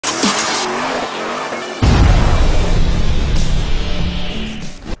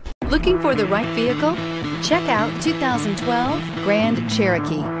Looking for the right vehicle? Check out 2012 Grand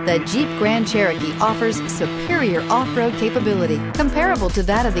Cherokee. The Jeep Grand Cherokee offers superior off-road capability comparable to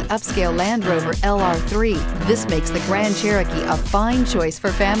that of the upscale Land Rover LR3. This makes the Grand Cherokee a fine choice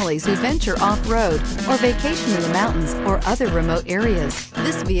for families who venture off-road or vacation in the mountains or other remote areas.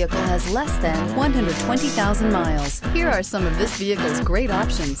 This vehicle has less than 120,000 miles. Here are some of this vehicle's great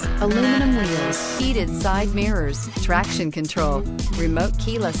options: aluminum wheels, heated side mirrors, traction control, remote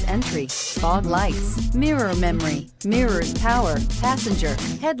keyless entry, fog lights, mirror memory, mirrors power, passenger,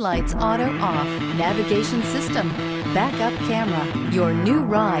 headlights auto off, navigation system, backup camera. Your new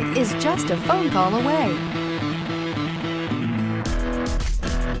ride is just a phone call away.